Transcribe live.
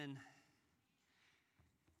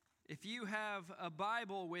If you have a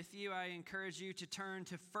Bible with you, I encourage you to turn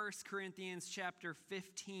to 1 Corinthians chapter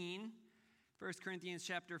 15. 1 Corinthians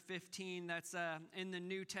chapter 15, that's in the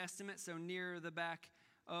New Testament, so near the back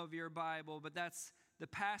of your Bible. But that's the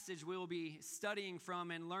passage we'll be studying from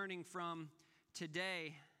and learning from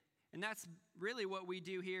today. And that's really what we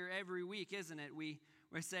do here every week, isn't it? We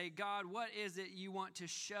say, God, what is it you want to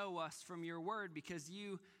show us from your word? Because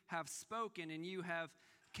you have spoken and you have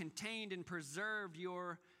contained and preserved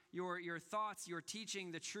your thoughts, your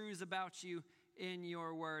teaching, the truths about you in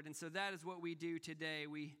your word. And so that is what we do today.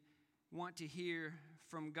 We want to hear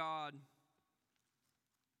from God.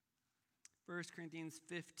 1 Corinthians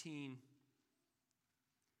 15.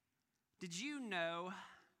 Did you know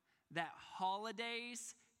that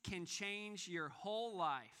holidays can change your whole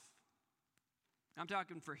life? I'm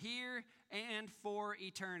talking for here and for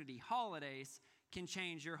eternity. Holidays can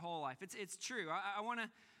change your whole life. It's true. I want to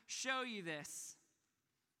show you this.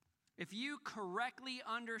 If you correctly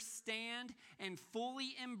understand and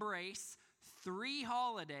fully embrace 3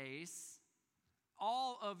 holidays,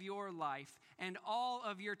 all of your life and all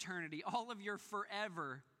of your eternity, all of your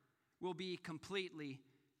forever will be completely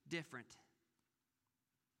different.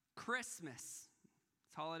 Christmas,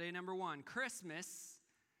 it's holiday number 1. Christmas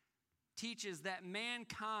teaches that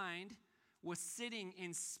mankind was sitting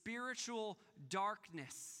in spiritual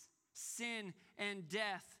darkness, sin and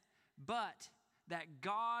death, but that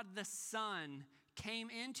God the Son came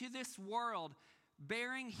into this world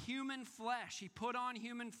bearing human flesh. He put on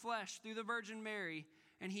human flesh through the Virgin Mary,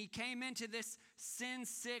 and he came into this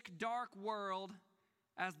sin-sick, dark world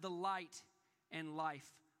as the light and life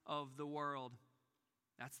of the world.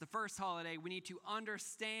 That's the first holiday we need to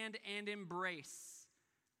understand and embrace.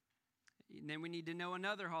 And then we need to know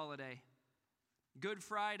another holiday, Good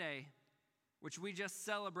Friday, which we just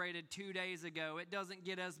celebrated 2 days ago. It doesn't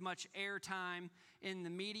get as much airtime in the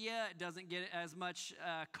media. It doesn't get as much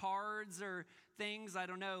cards or things. I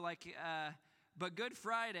don't know, but Good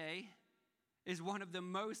Friday is one of the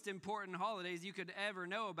most important holidays you could ever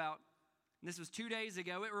know about. And this was 2 days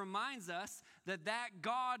ago. It reminds us that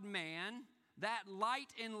God-man, that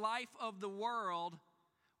light and life of the world,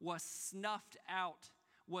 was snuffed out,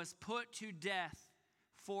 was put to death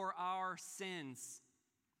for our sins.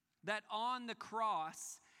 That on the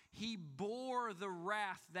cross, he bore the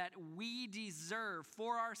wrath that we deserve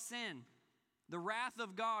for our sin. The wrath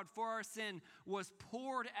of God for our sin was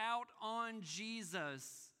poured out on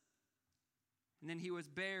Jesus. And then he was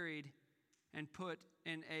buried and put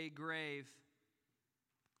in a grave.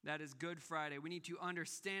 That is Good Friday. We need to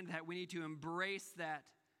understand that. We need to embrace that.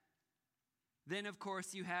 Then, of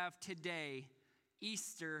course, you have today,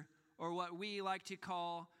 Easter, or what we like to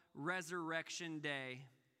call Resurrection Day.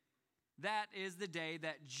 That is the day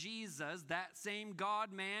that Jesus, that same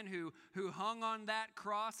God-man who hung on that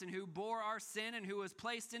cross and who bore our sin and who was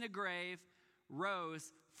placed in a grave,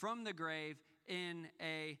 rose from the grave in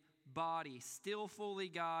a body, still fully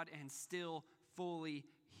God and still fully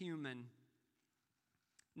human.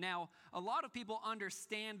 Now, a lot of people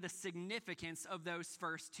understand the significance of those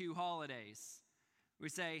first 2 holidays. We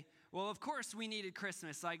say, well, of course we needed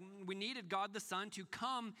Christmas. Like, we needed God the Son to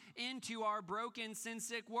come into our broken,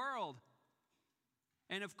 sin-sick world.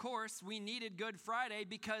 And of course, we needed Good Friday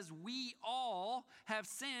because we all have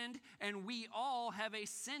sinned and we all have a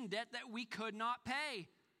sin debt that we could not pay.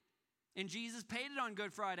 And Jesus paid it on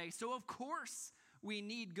Good Friday. So of course we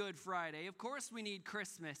need Good Friday. Of course we need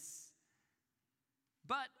Christmas.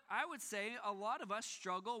 But I would say a lot of us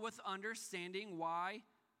struggle with understanding why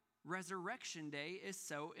Resurrection Day is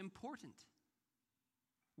so important.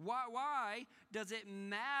 Why does it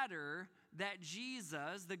matter that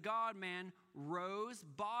Jesus, the God-man, rose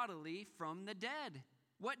bodily from the dead?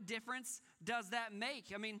 What difference does that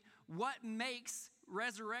make? I mean, what makes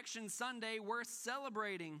Resurrection Sunday worth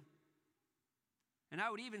celebrating? And I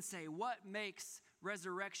would even say, what makes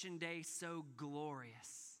Resurrection Day so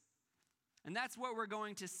glorious? And that's what we're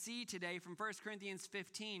going to see today from 1 Corinthians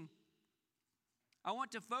 15. I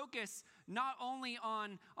want to focus not only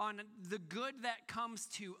on the good that comes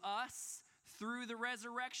to us through the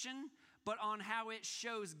resurrection, but on how it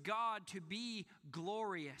shows God to be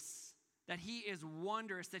glorious, that he is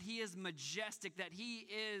wondrous, that he is majestic, that he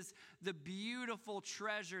is the beautiful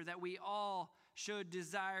treasure that we all should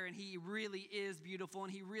desire, and he really is beautiful,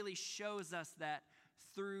 and he really shows us that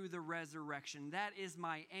through the resurrection. That is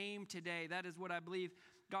my aim today. That is what I believe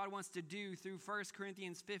God wants to do through 1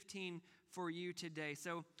 Corinthians 15 for you today.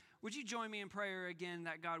 So would you join me in prayer again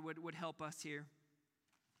that God would help us here?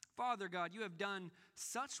 Father God, you have done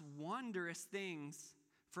such wondrous things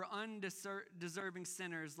for undeserving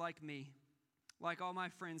sinners like me, like all my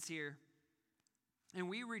friends here. And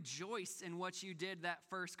we rejoice in what you did that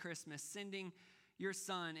first Christmas, sending your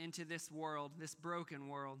Son into this world, this broken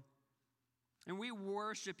world. And we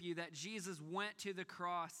worship you that Jesus went to the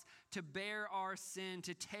cross to bear our sin,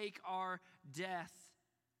 to take our death,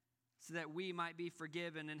 so that we might be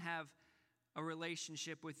forgiven and have a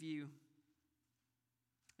relationship with you.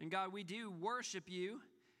 And God, we do worship you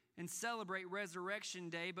and celebrate Resurrection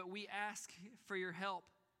Day, but we ask for your help.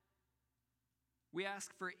 We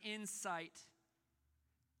ask for insight.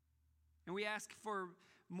 And we ask for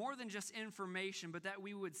more than just information, but that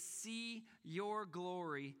we would see your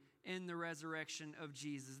glory in the resurrection of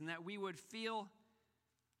Jesus, and that we would feel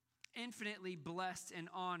infinitely blessed and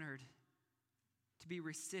honored to be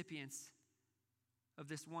recipients of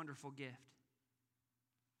this wonderful gift.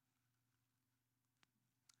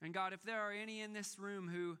 And God, if there are any in this room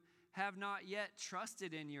who have not yet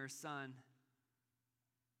trusted in your Son,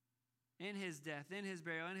 in his death, in his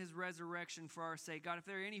burial, in his resurrection for our sake, God, if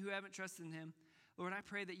there are any who haven't trusted in him, Lord, I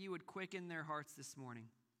pray that you would quicken their hearts this morning,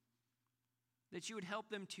 that you would help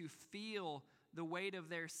them to feel the weight of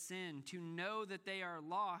their sin, to know that they are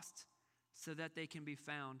lost so that they can be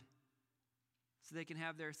found, so they can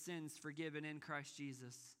have their sins forgiven in Christ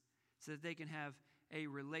Jesus, so that they can have a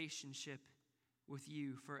relationship with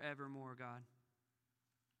you forevermore, God.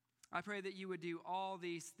 I pray that you would do all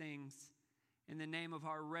these things in the name of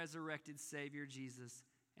our resurrected Savior, Jesus.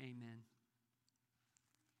 Amen.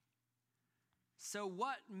 So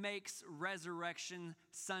what makes Resurrection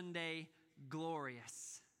Sunday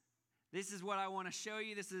glorious? This is what I want to show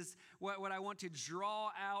you. This is what I want to draw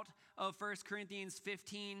out of 1 Corinthians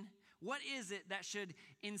 15. What is it that should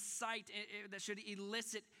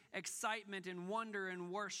elicit excitement and wonder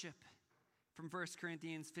and worship from 1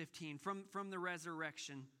 Corinthians 15, from the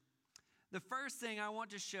resurrection? The first thing I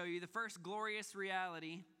want to show you, the first glorious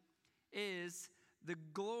reality, is the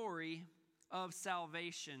glory of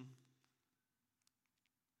salvation.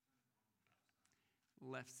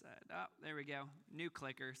 Left side. Oh, there we go. New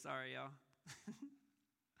clicker. Sorry, y'all.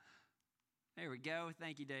 There we go.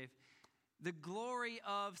 Thank you, Dave. The glory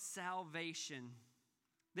of salvation.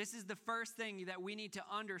 This is the first thing that we need to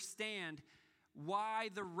understand, why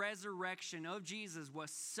the resurrection of Jesus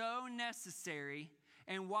was so necessary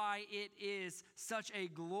and why it is such a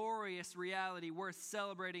glorious reality worth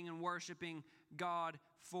celebrating and worshiping God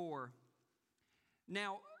for.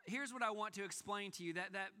 Now, here's what I want to explain to you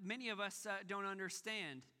that many of us don't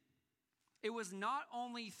understand. It was not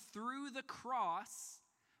only through the cross,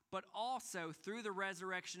 but also through the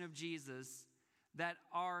resurrection of Jesus that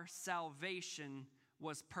our salvation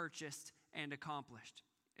was purchased and accomplished.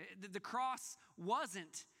 The cross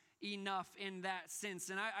wasn't enough in that sense,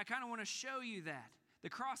 and I kind of want to show you that. The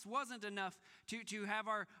cross wasn't enough to have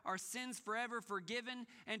our sins forever forgiven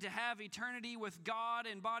and to have eternity with God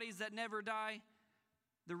and bodies that never die.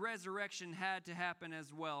 The resurrection had to happen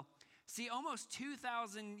as well. See, almost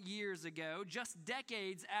 2,000 years ago, just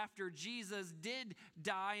decades after Jesus did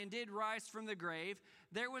die and did rise from the grave,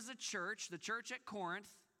 there was a church, the church at Corinth,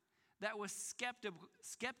 that was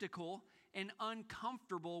skeptical and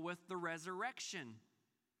uncomfortable with the resurrection.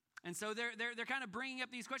 And so they're kind of bringing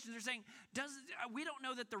up these questions. They're saying, we don't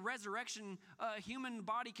know that the resurrection, human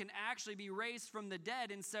body can actually be raised from the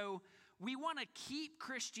dead. And so we want to keep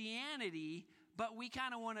Christianity, but we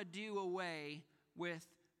kind of want to do away with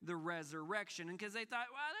the resurrection. And because they thought,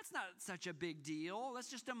 well, that's not such a big deal. That's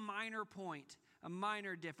just a minor point, a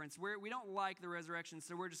minor difference. We don't like the resurrection,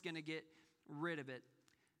 so we're just going to get rid of it.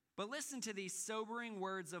 But listen to these sobering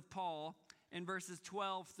words of Paul in verses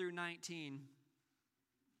 12 through 19.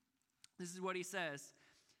 This is what he says.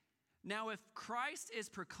 Now, if Christ is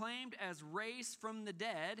proclaimed as raised from the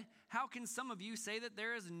dead, how can some of you say that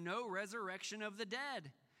there is no resurrection of the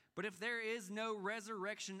dead? But if there is no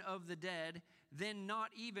resurrection of the dead, then not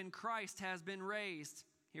even Christ has been raised.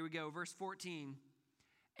 Here we go, verse 14.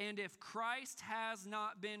 And if Christ has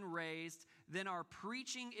not been raised, then our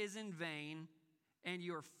preaching is in vain, and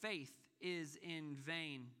your faith is in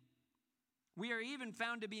vain. We are even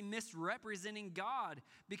found to be misrepresenting God,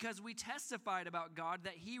 because we testified about God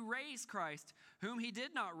that he raised Christ, whom he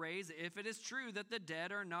did not raise, if it is true that the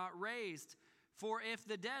dead are not raised. For if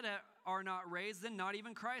the dead are not raised, then not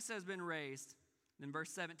even Christ has been raised. Then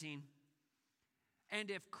verse 17.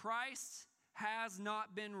 And if Christ has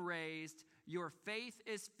not been raised, your faith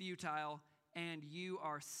is futile, and you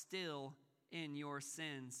are still in your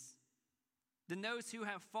sins. Then those who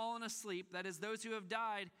have fallen asleep, that is, those who have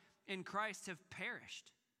died in Christ, have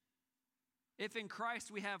perished. If in Christ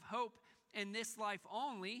we have hope in this life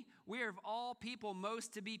only, we are of all people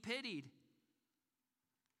most to be pitied.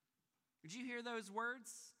 Did you hear those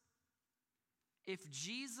words? If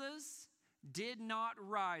Jesus did not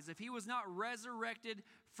rise, if he was not resurrected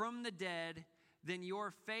from the dead, then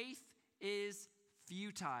your faith is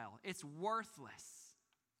futile. It's worthless.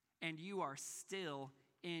 And you are still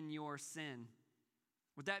in your sin.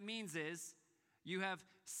 What that means is you have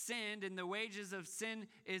sinned, and the wages of sin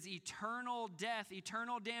is eternal death,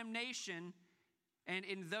 eternal damnation. And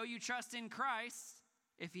though you trust in Christ,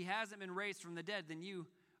 if he hasn't been raised from the dead, then you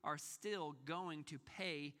are still going to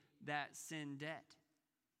pay that sin debt.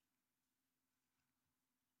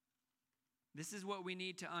 This is what we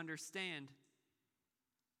need to understand.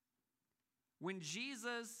 When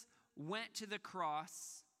Jesus went to the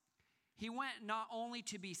cross, he went not only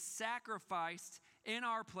to be sacrificed in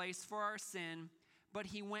our place for our sin, but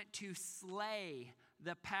he went to slay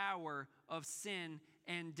the power of sin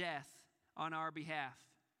and death on our behalf.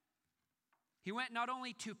 He went not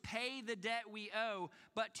only to pay the debt we owe,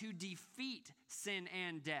 but to defeat sin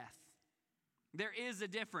and death. There is a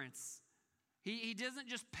difference. He doesn't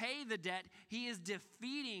just pay the debt, he is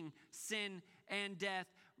defeating sin and death,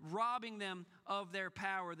 robbing them of their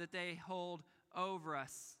power that they hold over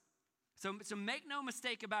us. So make no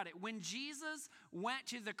mistake about it. When Jesus went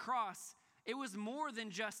to the cross, it was more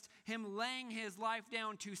than just him laying his life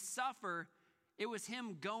down to suffer. It was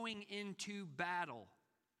him going into battle.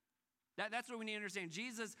 That's what we need to understand.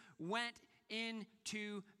 Jesus went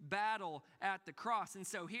into battle at the cross. And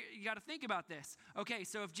so here, you got to think about this. Okay,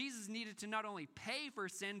 so if Jesus needed to not only pay for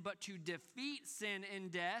sin, but to defeat sin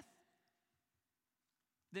and death,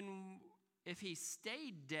 then if he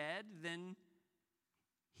stayed dead, then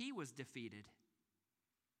he was defeated.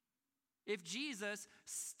 If Jesus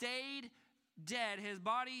stayed dead, his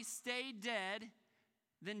body stayed dead,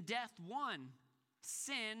 then death won.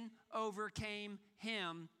 Sin overcame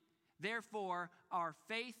him. Therefore, our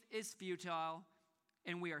faith is futile,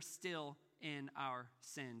 and we are still in our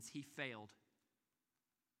sins. He failed.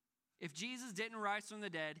 If Jesus didn't rise from the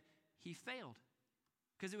dead, he failed.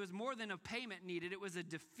 Because it was more than a payment needed. It was a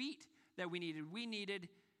defeat that we needed. We needed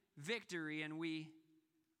victory, and we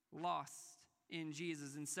lost in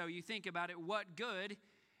Jesus. And so you think about it, what good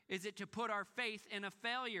is it to put our faith in a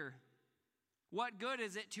failure? What good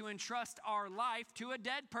is it to entrust our life to a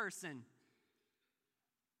dead person?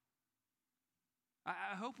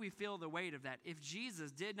 I hope we feel the weight of that. If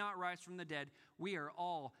Jesus did not rise from the dead, we are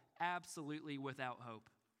all absolutely without hope.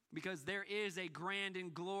 Because there is a grand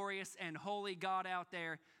and glorious and holy God out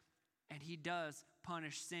there, and he does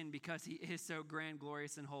punish sin because he is so grand,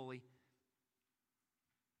 glorious, and holy.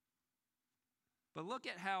 But look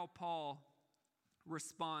at how Paul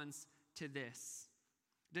responds to this.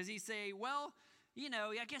 Does he say, well,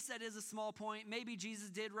 I guess that is a small point. Maybe Jesus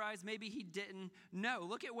did rise, maybe he didn't. No,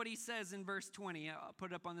 look at what he says in verse 20. I'll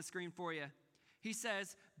put it up on the screen for you. He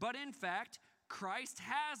says, but in fact, Christ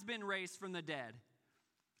has been raised from the dead.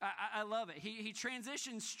 I love it. He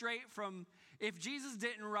transitions straight from, if Jesus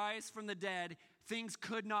didn't rise from the dead, things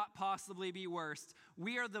could not possibly be worse.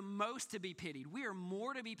 We are the most to be pitied. We are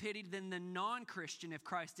more to be pitied than the non-Christian if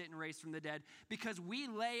Christ didn't rise from the dead, because we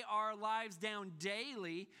lay our lives down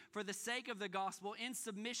daily for the sake of the gospel in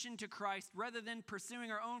submission to Christ rather than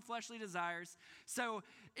pursuing our own fleshly desires. So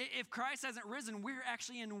if Christ hasn't risen, we're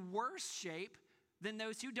actually in worse shape than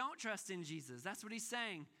those who don't trust in Jesus. That's what he's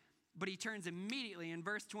saying. But he turns immediately in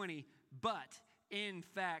verse 20, but in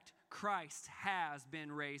fact, Christ has been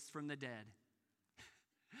raised from the dead.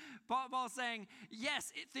 Paul's saying,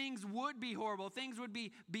 yes, things would be horrible. Things would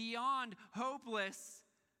be beyond hopeless,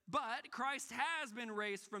 but Christ has been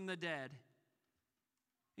raised from the dead.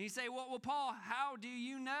 And you say, well, Paul, how do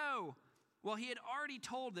you know? Well, he had already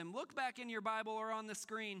told them. Look back in your Bible or on the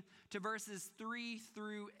screen to verses 3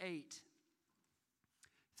 through 8.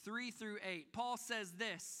 3 through 8. Paul says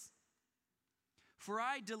this, for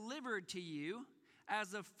I delivered to you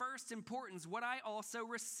as of first importance what I also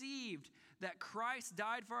received, that Christ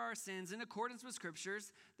died for our sins in accordance with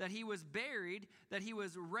Scriptures, that he was buried, that he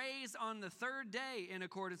was raised on the third day in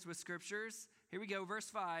accordance with Scriptures. Here we go,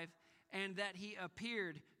 verse 5. And that he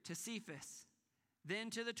appeared to Cephas,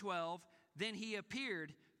 then to the 12, then he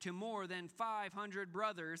appeared to more than 500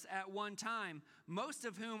 brothers at one time, most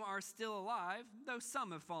of whom are still alive, though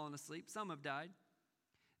some have fallen asleep, some have died.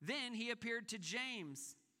 Then he appeared to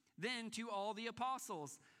James, then to all the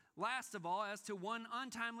apostles. Last of all, as to one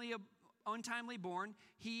untimely born,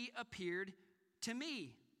 he appeared to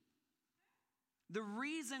me. The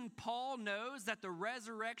reason Paul knows that the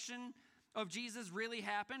resurrection of Jesus really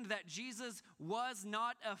happened, that Jesus was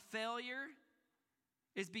not a failure,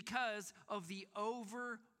 is because of the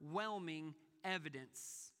overwhelming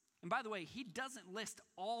evidence. And by the way, he doesn't list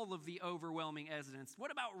all of the overwhelming evidence.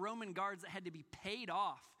 What about Roman guards that had to be paid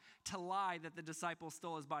off to lie that the disciples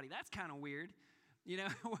stole his body. That's kind of weird. You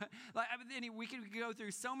know, like, we could go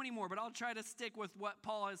through so many more, but I'll try to stick with what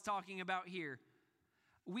Paul is talking about here.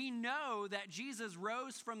 We know that Jesus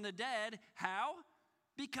rose from the dead. How?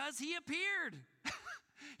 Because he appeared.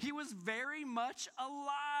 He was very much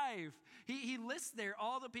alive. He lists there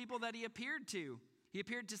all the people that he appeared to. He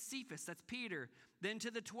appeared to Cephas, that's Peter, then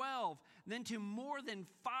to the 12, then to more than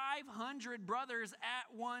 500 brothers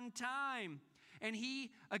at one time. And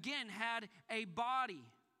he, again, had a body.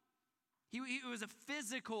 He was a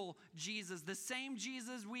physical Jesus, the same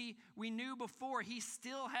Jesus we knew before. He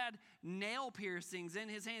still had nail piercings in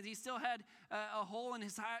his hands. He still had a hole in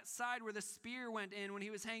his side where the spear went in when he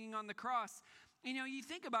was hanging on the cross. You know, you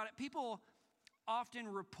think about it, people often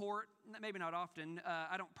report, maybe not often,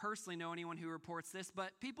 I don't personally know anyone who reports this,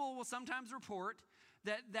 but people will sometimes report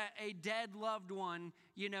that a dead loved one,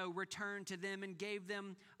 you know, returned to them and gave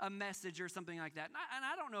them a message or something like that. And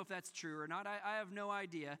I don't know if that's true or not. I have no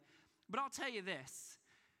idea. But I'll tell you this.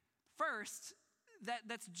 First,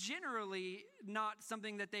 that's generally not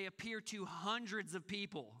something that they appear to hundreds of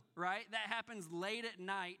people, right? That happens late at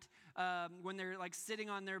night when they're like sitting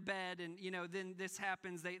on their bed, and, you know, then this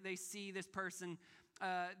happens. They see this person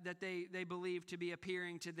that they believe to be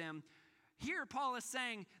appearing to them. Here, Paul is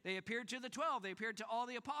saying they appeared to the 12. They appeared to all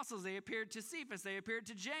the apostles. They appeared to Cephas. They appeared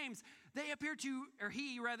to James. He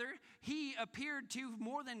appeared to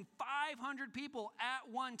more than 500 people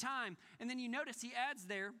at one time. And then you notice he adds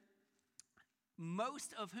there,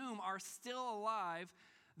 most of whom are still alive,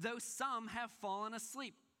 though some have fallen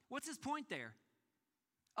asleep. What's his point there?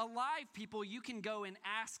 Alive people, you can go and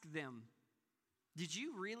ask them, did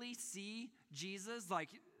you really see Jesus? Like,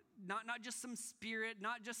 not just some spirit,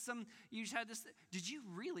 not just some, you just had this, did you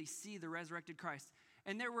really see the resurrected Christ?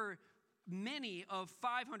 And there were many of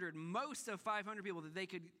 500, most of 500 people that they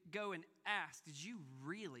could go and ask, did you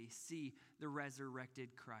really see the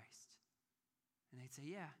resurrected Christ? And they'd say,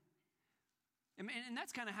 yeah. And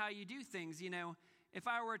that's kind of how you do things, you know. If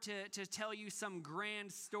I were to tell you some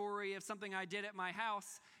grand story of something I did at my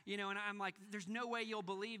house, you know, and I'm like, there's no way you'll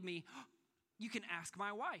believe me. You can ask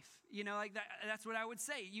my wife. You know, like that's what I would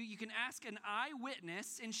say. You can ask an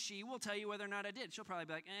eyewitness, and she will tell you whether or not I did. She'll probably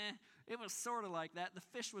be like, it was sort of like that. The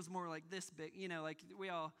fish was more like this big. You know, like we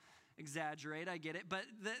all exaggerate. I get it. But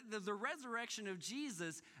the resurrection of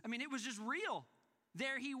Jesus, I mean, it was just real.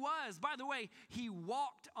 There he was. By the way, he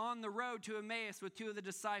walked on the road to Emmaus with two of the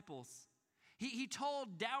disciples. He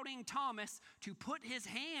told doubting Thomas to put his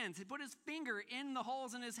finger in the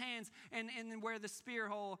holes in his hands and where the spear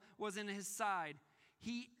hole was in his side.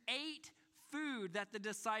 He ate food that the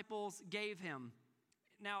disciples gave him.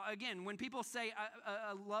 Now, again, when people say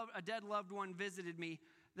a dead loved one visited me,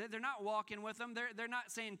 they're not walking with them. They're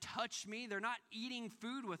not saying touch me. They're not eating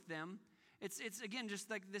food with them. It's again, just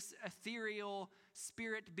like this ethereal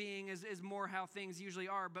spirit being is more how things usually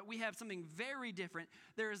are. But we have something very different.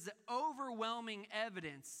 There is overwhelming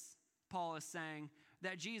evidence, Paul is saying,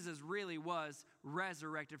 that Jesus really was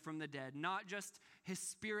resurrected from the dead. Not just his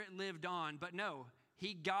spirit lived on, but no,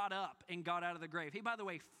 he got up and got out of the grave. He, by the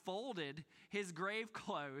way, folded his grave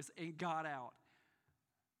clothes and got out.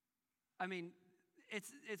 I mean,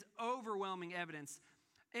 it's overwhelming evidence.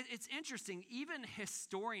 It's interesting, even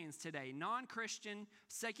historians today, non-Christian,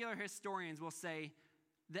 secular historians will say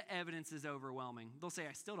the evidence is overwhelming. They'll say,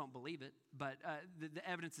 I still don't believe it, but the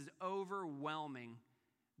evidence is overwhelming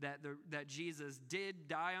that Jesus did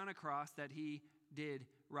die on a cross, that he did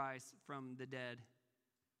rise from the dead.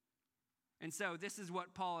 And so this is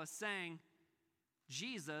what Paul is saying.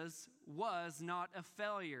 Jesus was not a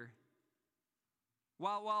failure.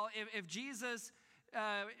 While if Jesus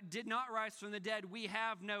did not rise from the dead, we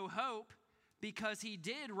have no hope. Because he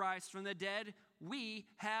did rise from the dead, we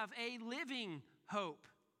have a living hope.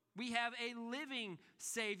 We have a living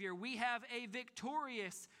Savior. We have a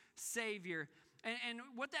victorious Savior. And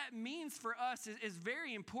what that means for us is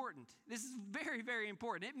very important. This is very, very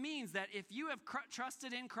important. It means that if you have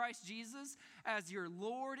trusted in Christ Jesus as your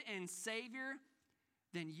Lord and Savior,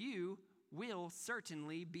 then you will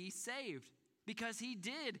certainly be saved. Because he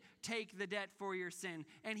did take the debt for your sin,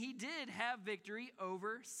 and he did have victory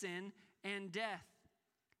over sin and death.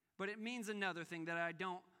 But it means another thing that I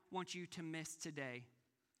don't want you to miss today.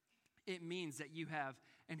 It means that you have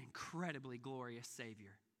an incredibly glorious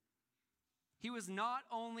Savior. He was not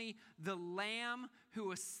only the Lamb who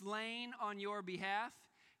was slain on your behalf,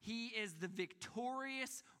 he is the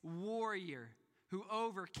victorious warrior who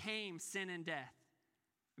overcame sin and death.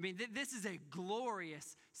 I mean, this is a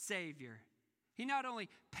glorious Savior. He not only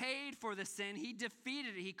paid for the sin, he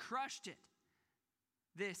defeated it, he crushed it.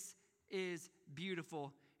 This is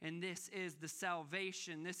beautiful. And this is the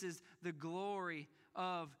salvation. This is the glory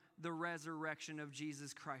of the resurrection of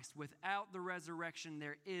Jesus Christ. Without the resurrection,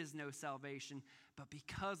 there is no salvation. But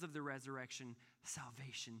because of the resurrection,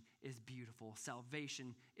 salvation is beautiful.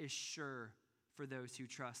 Salvation is sure for those who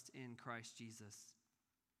trust in Christ Jesus.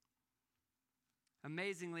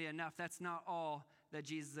 Amazingly enough, that's not all that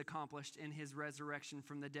Jesus accomplished in his resurrection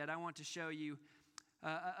from the dead. I want to show you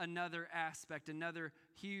another aspect, another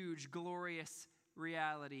huge, glorious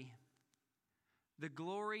reality. The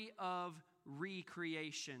glory of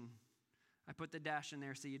recreation. I put the dash in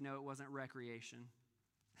there so you'd know it wasn't recreation.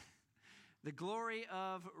 The glory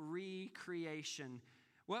of recreation.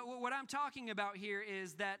 What I'm talking about here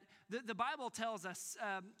is that the Bible tells us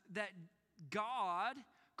that God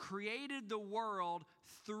created the world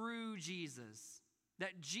through Jesus.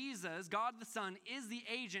 That Jesus, God the Son, is the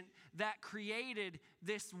agent that created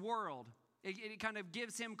this world. It kind of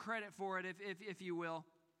gives him credit for it, if you will.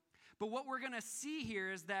 But what we're going to see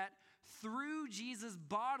here is that through Jesus'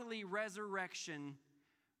 bodily resurrection,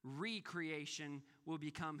 recreation will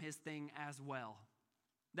become his thing as well.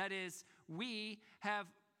 That is, we have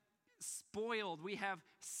spoiled, we have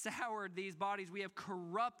soured these bodies, we have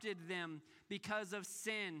corrupted them because of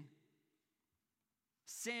sin.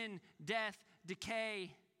 Sin, death,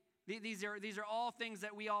 decay. These are all things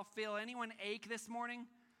that we all feel. Anyone ache this morning?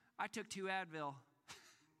 I took 2 Advil.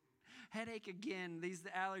 Headache again. These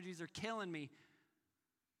allergies are killing me.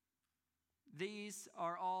 These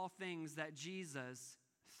are all things that Jesus,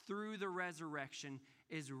 through the resurrection,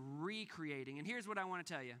 is recreating. And here's what I want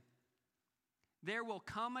to tell you. There will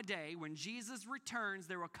come a day when Jesus returns,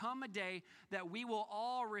 there will come a day that we will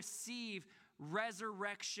all receive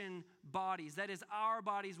resurrection bodies. That is, our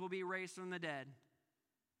bodies will be raised from the dead.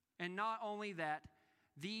 And not only that,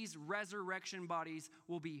 these resurrection bodies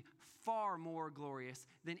will be far more glorious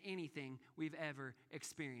than anything we've ever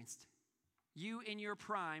experienced. You in your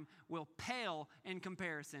prime will pale in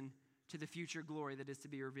comparison to the future glory that is to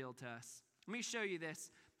be revealed to us. Let me show you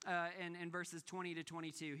this in verses 20 to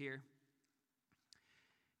 22 here.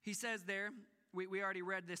 He says there, we already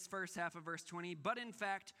read this first half of verse 20, but in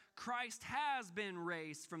fact, Christ has been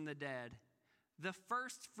raised from the dead, the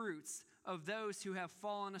first fruits of those who have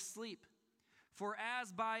fallen asleep. For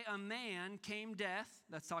as by a man came death,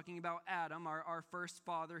 that's talking about Adam, our first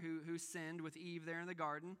father who sinned with Eve there in the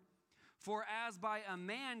garden. For as by a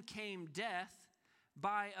man came death,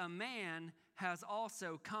 by a man has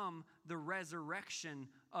also come the resurrection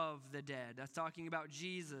of the dead. That's talking about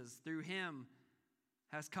Jesus. Through him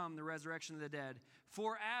has come the resurrection of the dead.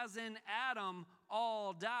 For as in Adam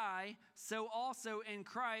all die, so also in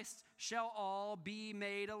Christ shall all be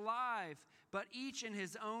made alive. But each in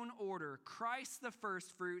his own order, Christ the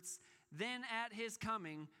firstfruits, then at his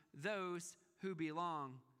coming, those who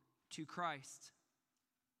belong to Christ.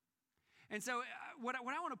 And so what I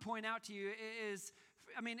want to point out to you is,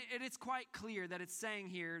 it's quite clear that it's saying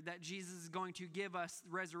here that Jesus is going to give us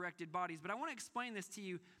resurrected bodies. But I want to explain this to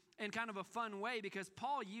you in kind of a fun way because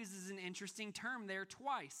Paul uses an interesting term there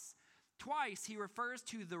twice. Twice he refers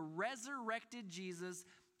to the resurrected Jesus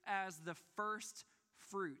as the first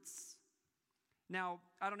fruits. Now,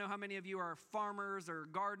 I don't know how many of you are farmers or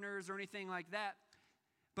gardeners or anything like that,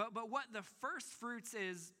 but what the first fruits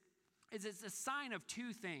is it's a sign of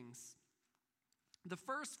 2 things. The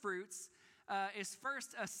first fruits is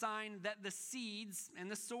first a sign that the seeds in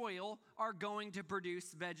the soil are going to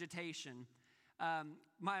produce vegetation.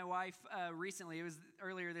 My wife recently, it was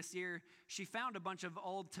earlier this year, she found a bunch of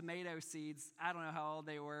old tomato seeds. I don't know how old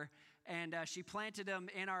they were. And she planted them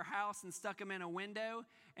in our house and stuck them in a window.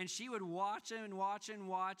 And she would watch them and watch and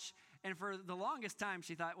watch. And for the longest time,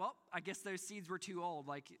 she thought, well, I guess those seeds were too old.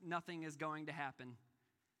 Like, nothing is going to happen.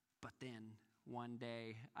 But then one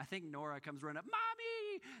day, I think Nora comes running up,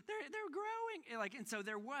 Mommy, they're growing. And so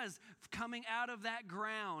there was coming out of that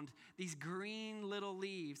ground these green little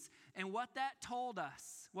leaves. And what that told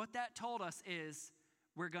us is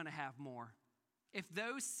we're going to have more. If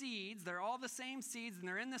those seeds, they're all the same seeds and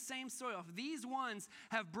they're in the same soil, if these ones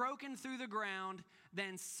have broken through the ground,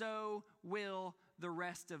 then so will the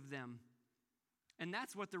rest of them. And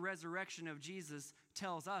that's what the resurrection of Jesus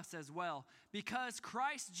tells us as well. Because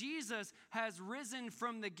Christ Jesus has risen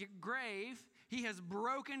from the grave, he has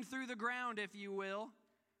broken through the ground, if you will,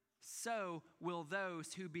 so will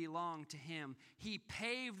those who belong to him. He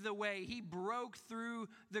paved the way. He broke through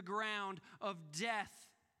the ground of death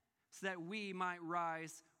so that we might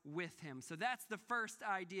rise with him. So that's the first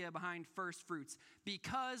idea behind first fruits.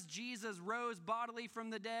 Because Jesus rose bodily from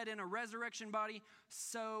the dead in a resurrection body,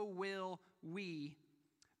 so will we.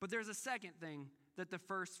 But there's a second thing that the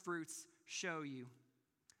first fruits show you.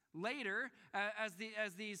 Later,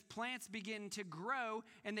 as these plants begin to grow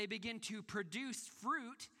and they begin to produce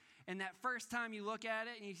fruit, and that first time you look at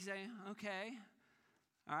it and you say, okay,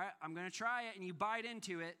 all right, I'm going to try it, and you bite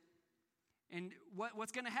into it, and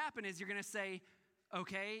what's going to happen is you're going to say,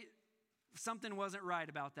 okay, something wasn't right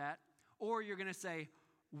about that, or you're going to say,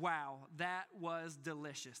 wow, that was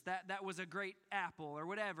delicious. That was a great apple or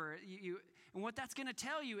whatever. And what that's going to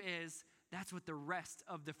tell you is that's what the rest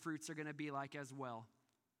of the fruits are going to be like as well.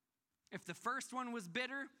 If the first one was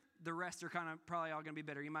bitter, the rest are kind of probably all going to be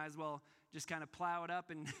bitter. You might as well just kind of plow it up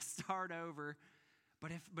and start over.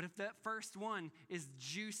 But if that first one is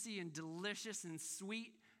juicy and delicious and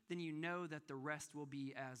sweet, then you know that the rest will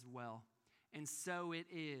be as well. And so it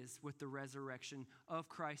is with the resurrection of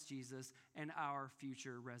Christ Jesus and our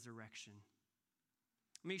future resurrection.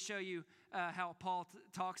 Let me show you how Paul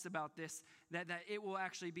talks about this, that it will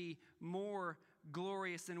actually be more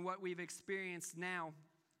glorious than what we've experienced now.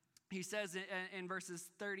 He says in verses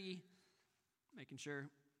 35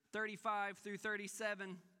 through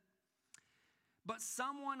 37, but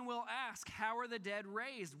someone will ask, how are the dead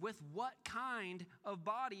raised? With what kind of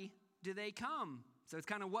body do they come? So it's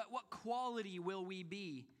kind of what quality will we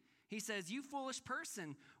be? He says, you foolish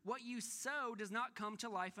person, what you sow does not come to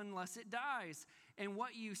life unless it dies. And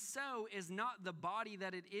what you sow is not the body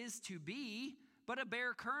that it is to be, but a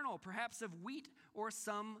bare kernel, perhaps of wheat or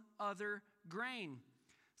some other grain.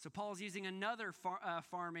 So Paul's using another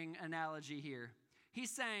farming analogy here. He's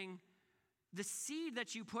saying the seed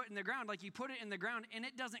that you put in the ground, like you put it in the ground and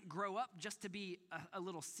it doesn't grow up just to be a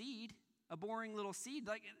little seed, a boring little seed.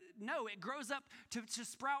 Like, no, it grows up to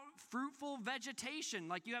sprout fruitful vegetation.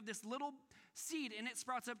 Like you have this little seed and it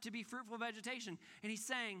sprouts up to be fruitful vegetation. And he's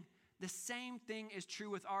saying the same thing is true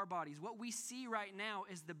with our bodies. What we see right now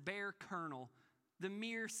is the bare kernel, the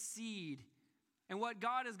mere seed. And what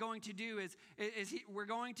God is going to do is we're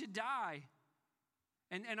going to die.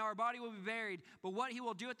 And our body will be buried. But what he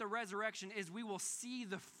will do at the resurrection is we will see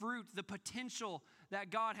the fruit, the potential that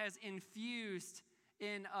God has infused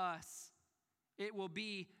in us. It will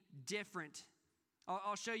be different.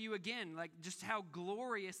 I'll show you again, like just how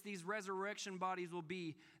glorious these resurrection bodies will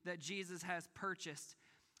be that Jesus has purchased.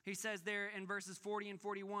 He says there in verses 40 and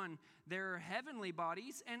 41, there are heavenly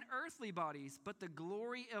bodies and earthly bodies, but the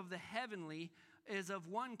glory of the heavenly is of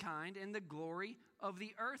one kind, and the glory of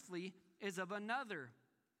the earthly is of another.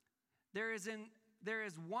 There is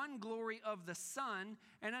one glory of the sun,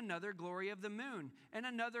 and another glory of the moon, and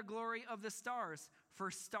another glory of the stars, for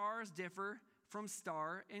stars differ from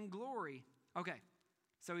star in glory. Okay,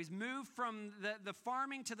 so he's moved from the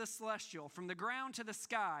farming to the celestial, from the ground to the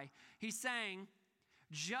sky. He's saying,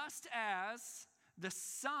 just as the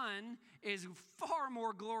sun is far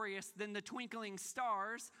more glorious than the twinkling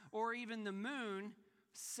stars or even the moon,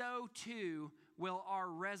 so too will our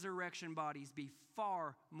resurrection bodies be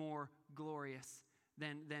far more glorious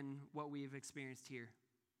than what we've experienced here.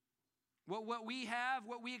 What we have,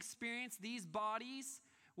 what we experience, these bodies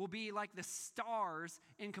will be like the stars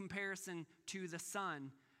in comparison to the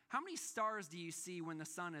sun. How many stars do you see when the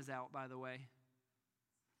sun is out, by the way?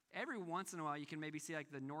 Every once in a while, you can maybe see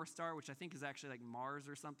like the North Star, which I think is actually like Mars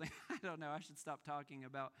or something. I don't know. I should stop talking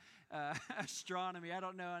about astronomy. I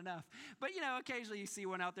don't know enough. But, occasionally you see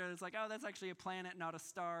one out there that's like, oh, that's actually a planet, not a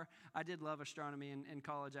star. I did love astronomy in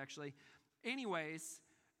college, actually. Anyways,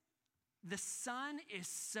 the sun is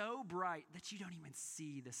so bright that you don't even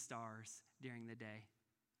see the stars during the day.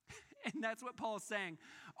 And that's what Paul is saying.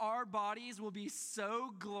 Our bodies will be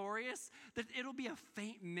so glorious that it'll be a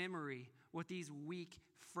faint memory what these weak,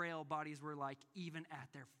 frail bodies were like even at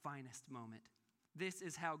their finest moment. This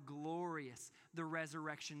is how glorious the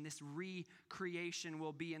resurrection, this recreation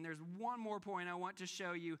will be. And there's one more point I want to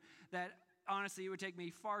show you that honestly it would take me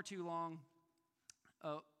far too long.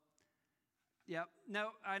 Oh, yep. No,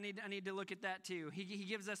 I need to look at that too. He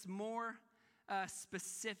gives us more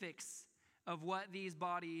specifics of what these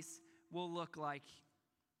bodies will look like.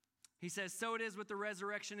 He says, so it is with the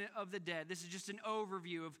resurrection of the dead. This is just an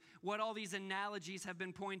overview of what all these analogies have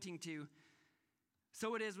been pointing to.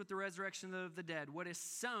 So it is with the resurrection of the dead. What is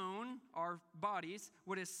sown, our bodies,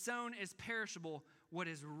 what is sown is perishable. What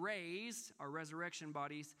is raised, our resurrection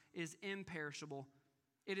bodies, is imperishable.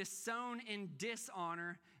 It is sown in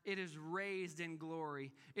dishonor. It is raised in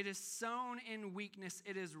glory. It is sown in weakness.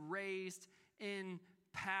 It is raised in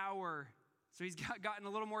power. So he's gotten a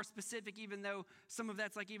little more specific, even though some of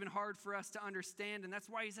that's like even hard for us to understand. And that's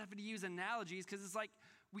why he's having to use analogies, because it's like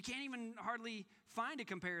we can't even hardly find a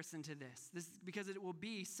comparison to this because it will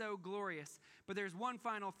be so glorious. But there's one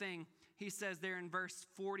final thing he says there in verse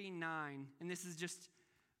 49, and this is just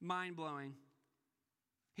mind-blowing.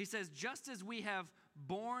 He says, just as we have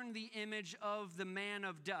borne the image of the man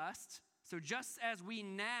of dust. So just as we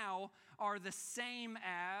now are the same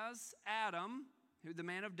as Adam, who the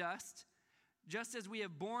man of dust, just as we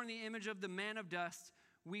have borne the image of the man of dust,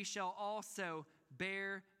 we shall also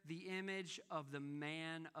bear the image of the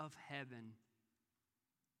man of heaven.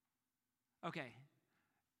 Okay,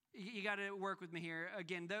 you got to work with me here.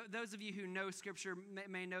 Again, those of you who know Scripture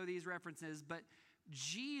may know these references, but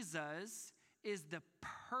Jesus is the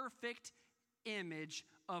perfect image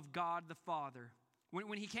of God the Father.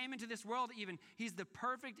 When he came into this world even, he's the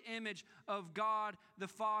perfect image of God the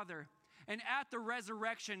Father. And at the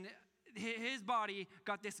resurrection, his body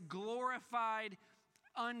got this glorified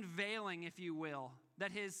unveiling, if you will,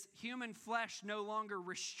 that his human flesh no longer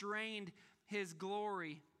restrained his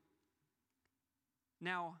glory.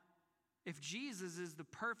 Now, if Jesus is the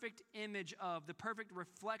perfect image of, the perfect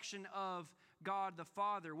reflection of God the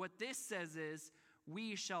Father, what this says is,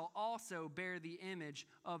 we shall also bear the image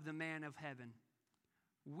of the man of heaven.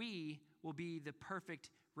 We will be the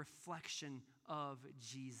perfect reflection of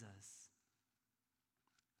Jesus.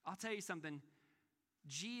 I'll tell you something.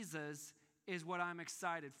 Jesus is what I'm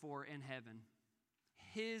excited for in heaven.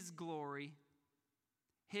 His glory,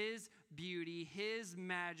 His beauty, His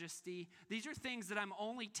majesty. These are things that I'm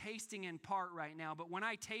only tasting in part right now, but when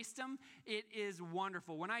I taste them, it is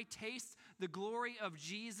wonderful. When I taste the glory of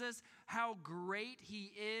Jesus, how great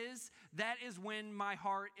He is, that is when my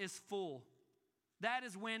heart is full. That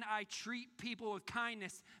is when I treat people with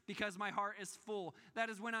kindness because my heart is full.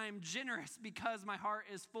 That is when I am generous because my heart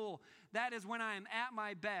is full. That is when I am at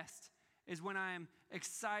my best, is when I am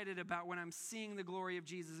excited about, when I'm seeing the glory of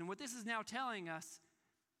Jesus. And what this is now telling us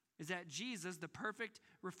is that Jesus, the perfect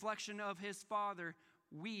reflection of His Father,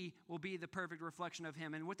 we will be the perfect reflection of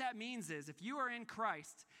Him. And what that means is, if you are in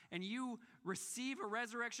Christ and you receive a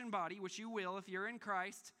resurrection body, which you will if you're in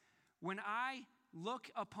Christ, when I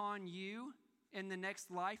look upon you in the next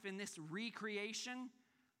life, in this recreation,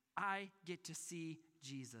 I get to see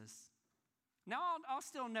Jesus. Now, I'll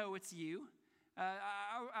still know it's you.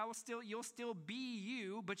 You'll still be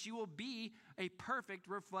you, but you will be a perfect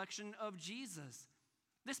reflection of Jesus.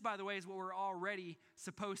 This, by the way, is what we're already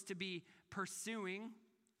supposed to be pursuing.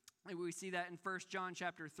 We see that in 1 John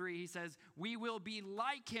chapter 3. He says, we will be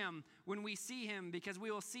like Him when we see Him because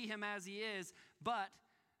we will see Him as He is, but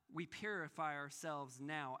we purify ourselves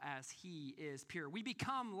now as He is pure. We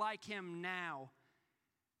become like Him now.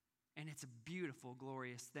 And it's a beautiful,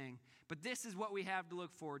 glorious thing. But this is what we have to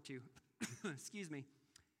look forward to. Excuse me.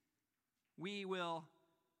 We will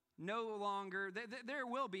no longer, there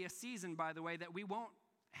will be a season, by the way, that we won't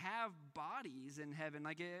have bodies in heaven.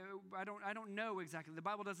 Like, I don't know exactly. The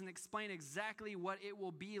Bible doesn't explain exactly what it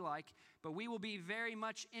will be like, but we will be very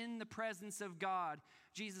much in the presence of God.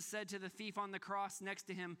 Jesus said to the thief on the cross next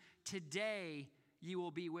to Him, today you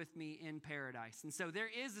will be with me in paradise. And so there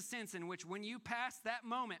is a sense in which when you pass that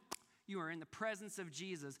moment, you are in the presence of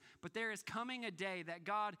Jesus. But there is coming a day that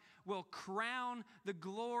God will crown the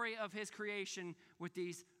glory of His creation with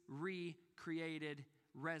these recreated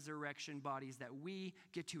resurrection bodies that we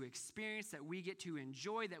get to experience, that we get to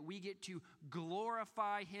enjoy, that we get to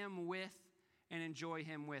glorify Him with and enjoy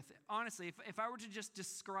Him with. Honestly, if I were to just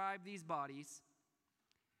describe these bodies,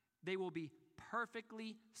 they will be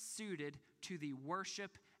perfectly suited to the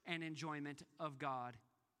worship and enjoyment of God.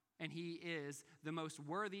 And He is the most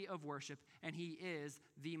worthy of worship, and He is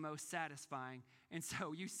the most satisfying. And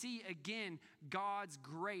so you see again God's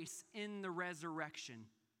grace in the resurrection.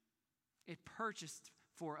 It purchased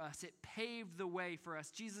for us. It paved the way for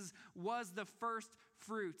us. Jesus was the first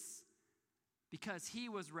fruits. Because He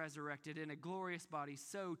was resurrected in a glorious body,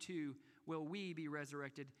 so too will we be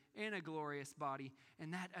resurrected in a glorious body.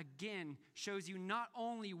 And that again shows you not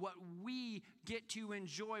only what we get to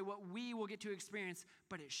enjoy, what we will get to experience,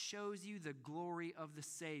 but it shows you the glory of the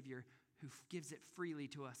Savior who gives it freely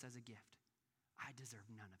to us as a gift. I deserve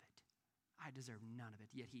none of it. I deserve none of it,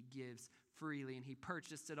 yet He gives freely, and He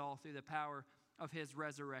purchased it all through the power of His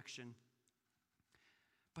resurrection.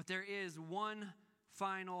 But there is one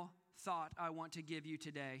final thought I want to give you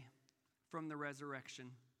today from the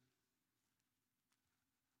resurrection.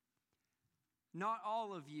 Not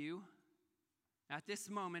all of you, at this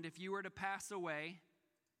moment, if you were to pass away,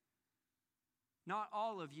 not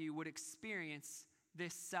all of you would experience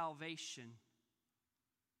this salvation.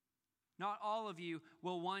 Not all of you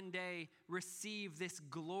will one day receive this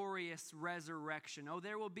glorious resurrection. Oh,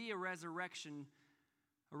 there will be a resurrection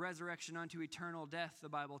unto eternal death, the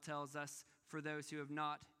Bible tells us, for those who have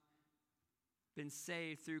not been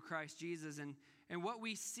saved through Christ Jesus. And what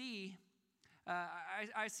we see,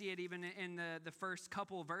 I see it even in the first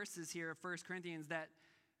couple verses here of 1 Corinthians, that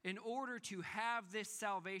in order to have this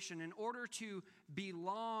salvation, in order to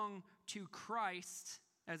belong to Christ,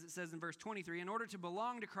 as it says in verse 23, in order to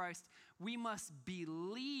belong to Christ, we must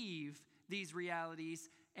believe these realities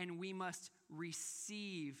and we must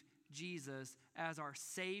receive Jesus as our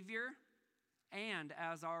Savior and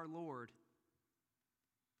as our Lord.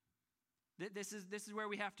 This is where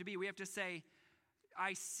we have to be. We have to say,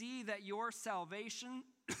 I see that your salvation,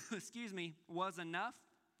 was enough,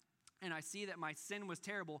 and I see that my sin was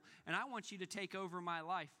terrible, and I want you to take over my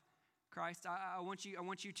life. Christ, I want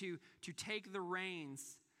you to take the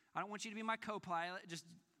reins. I don't want you to be my co-pilot. Just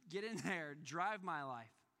get in there, drive my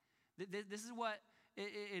life. This is what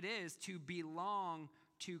it is to belong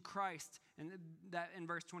to Christ. And that in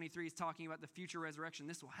verse 23 is talking about the future resurrection.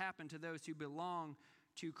 This will happen to those who belong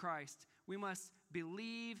to Christ. We must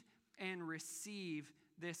believe and receive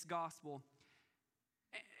this gospel.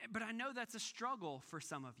 But I know that's a struggle for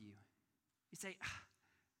some of you. You say,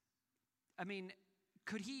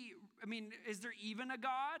 is there even a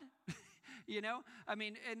God?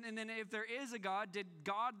 And then if there is a God, did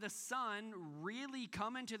God the Son really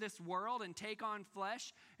come into this world and take on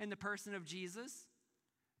flesh in the person of Jesus?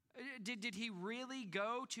 Did he really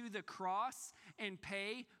go to the cross and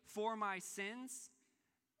pay for my sins?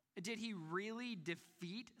 Did he really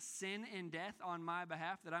defeat sin and death on my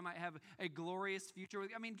behalf that I might have a glorious future?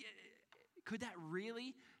 Could that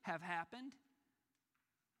really have happened?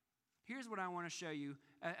 Here's what I want to show you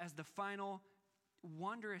as the final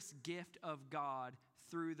wondrous gift of God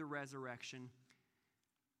through the resurrection.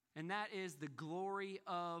 And that is the glory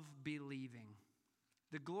of believing.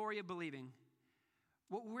 The glory of believing.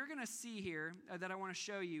 What we're going to see here that I want to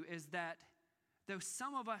show you is that though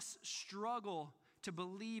some of us struggle to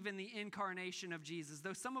believe in the incarnation of Jesus,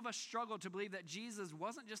 though some of us struggle to believe that Jesus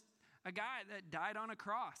wasn't just a guy that died on a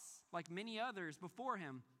cross like many others before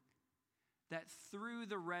him, that through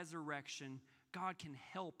the resurrection, God can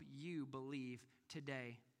help you believe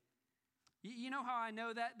today. You know how I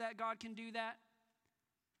know that God can do that?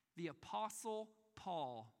 The Apostle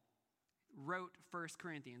Paul wrote 1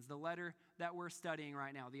 Corinthians, the letter that we're studying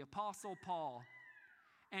right now. The Apostle Paul.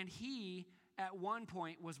 And he, at one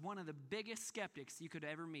point, was one of the biggest skeptics you could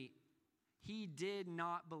ever meet. He did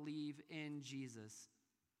not believe in Jesus.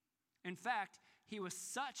 In fact, he was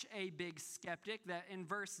such a big skeptic that in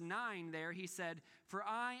verse 9 there, he said, "For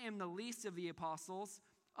I am the least of the apostles,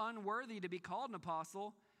 unworthy to be called an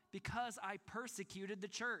apostle, because I persecuted the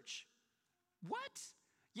church." What?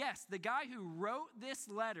 Yes, the guy who wrote this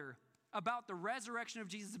letter about the resurrection of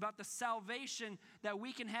Jesus, about the salvation that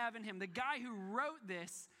we can have in him, the guy who wrote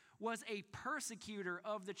this was a persecutor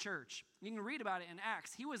of the church. You can read about it in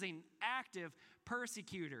Acts. He was an active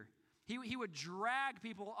persecutor. He would drag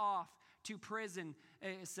people off to prison,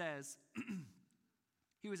 it says.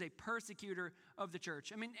 He was a persecutor of the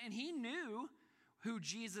church. And he knew who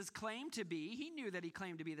Jesus claimed to be. He knew that he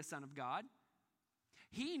claimed to be the Son of God.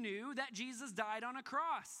 He knew that Jesus died on a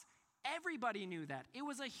cross. Everybody knew that. It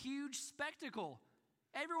was a huge spectacle.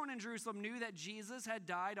 Everyone in Jerusalem knew that Jesus had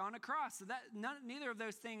died on a cross. So neither of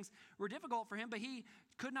those things were difficult for him, but he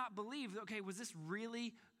could not believe, okay, was this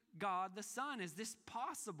really God the Son? Is this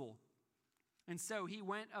possible? And so he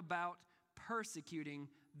went about persecuting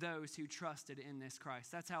those who trusted in this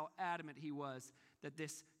Christ. That's how adamant he was that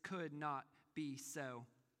this could not be so.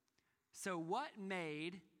 So what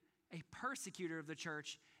made a persecutor of the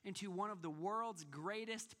church into one of the world's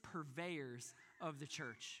greatest purveyors of the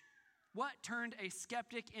church? What turned a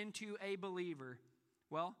skeptic into a believer?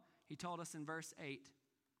 Well, he told us in verse 8,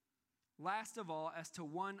 "Last of all, as to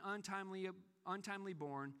one untimely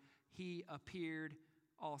born, he appeared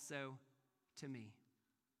also to me."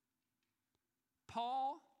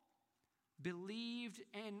 Paul believed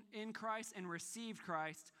in Christ and received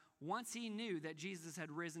Christ once he knew that Jesus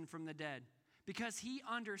had risen from the dead, because he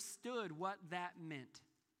understood what that meant.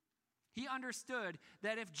 He understood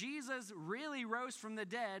that if Jesus really rose from the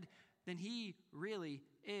dead, then he really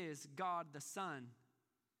is God the Son.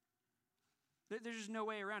 There's just no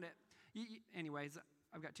way around it. Anyways,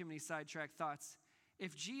 I've got too many sidetracked thoughts.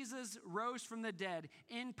 If Jesus rose from the dead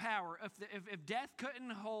in power, if death couldn't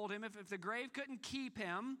hold him, if the grave couldn't keep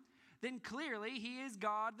him, then clearly he is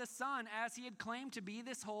God the Son, as he had claimed to be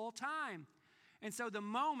this whole time. And so the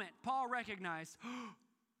moment Paul recognized,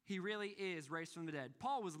 he really is raised from the dead.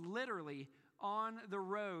 Paul was literally on the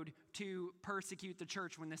road to persecute the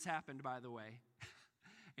church when this happened, by the way.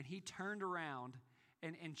 And he turned around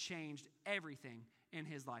and changed everything in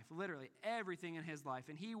his life, literally everything in his life.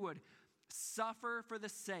 And he would suffer for the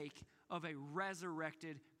sake of a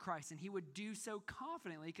resurrected Christ. And he would do so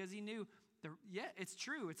confidently because he knew Yeah, it's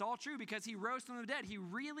true. It's all true because he rose from the dead. He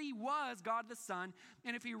really was God the Son.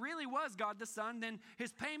 And if he really was God the Son, then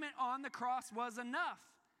his payment on the cross was enough.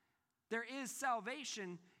 There is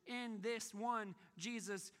salvation in this one,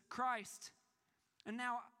 Jesus Christ. And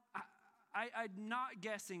now, I'm not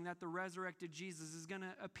guessing that the resurrected Jesus is going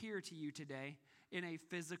to appear to you today in a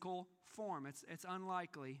physical form. It's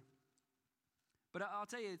unlikely. But I'll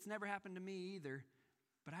tell you, it's never happened to me either.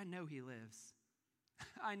 But I know he lives.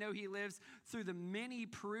 I know he lives through the many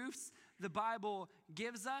proofs the Bible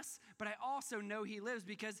gives us, but I also know he lives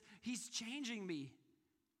because he's changing me.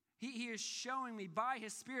 He is showing me by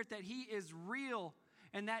his Spirit that he is real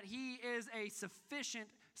and that he is a sufficient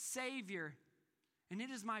Savior. And it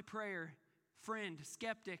is my prayer, friend,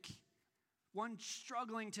 skeptic, one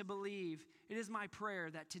struggling to believe, it is my prayer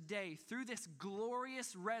that today, through this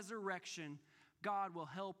glorious resurrection, God will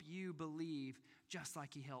help you believe just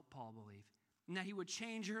like he helped Paul believe. And that he would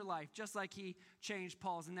change your life just like he changed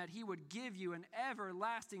Paul's. And that he would give you an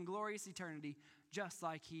everlasting, glorious eternity just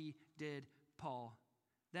like he did Paul.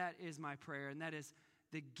 That is my prayer. And that is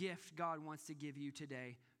the gift God wants to give you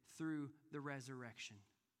today through the resurrection.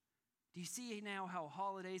 Do you see now how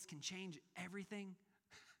holidays can change everything?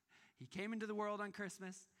 He came into the world on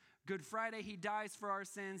Christmas. Good Friday, he dies for our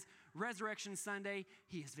sins. Resurrection Sunday,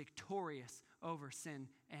 he is victorious over sin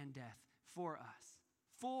and death for us.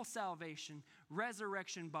 Full salvation,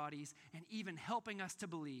 resurrection bodies, and even helping us to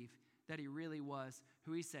believe that he really was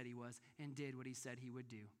who he said he was and did what he said he would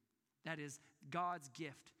do. That is God's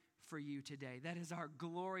gift for you today. That is our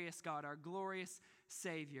glorious God, our glorious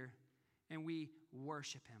Savior, and we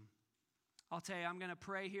worship him. I'll tell you, I'm going to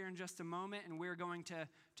pray here in just a moment, and we're going to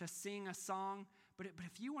sing a song. But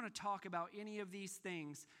if you want to talk about any of these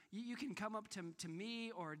things, you can come up to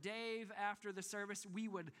me or Dave after the service. We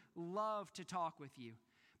would love to talk with you.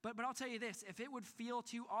 But I'll tell you this, if it would feel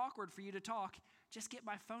too awkward for you to talk, just get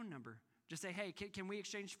my phone number. Just say, hey, can we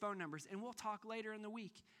exchange phone numbers? And we'll talk later in the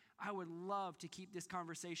week. I would love to keep this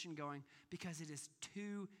conversation going because it is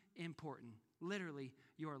too important. Literally,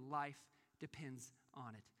 your life depends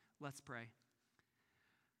on it. Let's pray.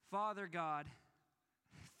 Father God,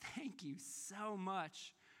 thank you so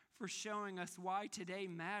much for showing us why today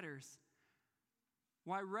matters.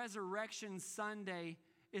 Why Resurrection Sunday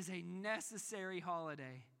is a necessary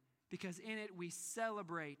holiday. Because in it we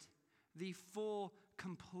celebrate the full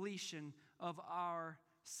completion of our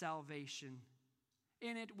salvation.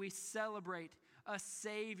 In it we celebrate a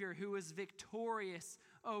Savior who is victorious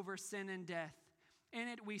over sin and death. In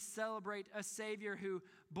it we celebrate a Savior who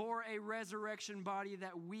bore a resurrection body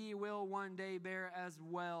that we will one day bear as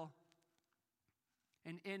well.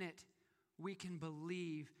 And in it we can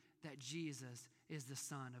believe that Jesus is the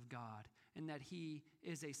Son of God and that he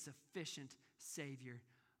is a sufficient Savior.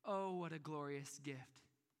 Oh, what a glorious gift.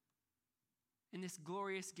 And this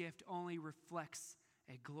glorious gift only reflects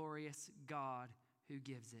a glorious God who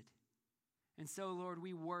gives it. And so, Lord,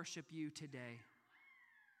 we worship you today.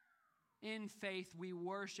 In faith, we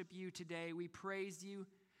worship you today. We praise you.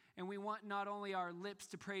 And we want not only our lips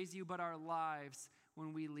to praise you, but our lives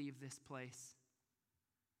when we leave this place.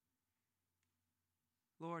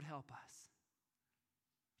 Lord, help us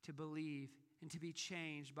to believe and to be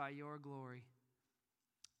changed by your glory.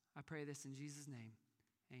 I pray this in Jesus' name.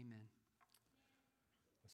 Amen.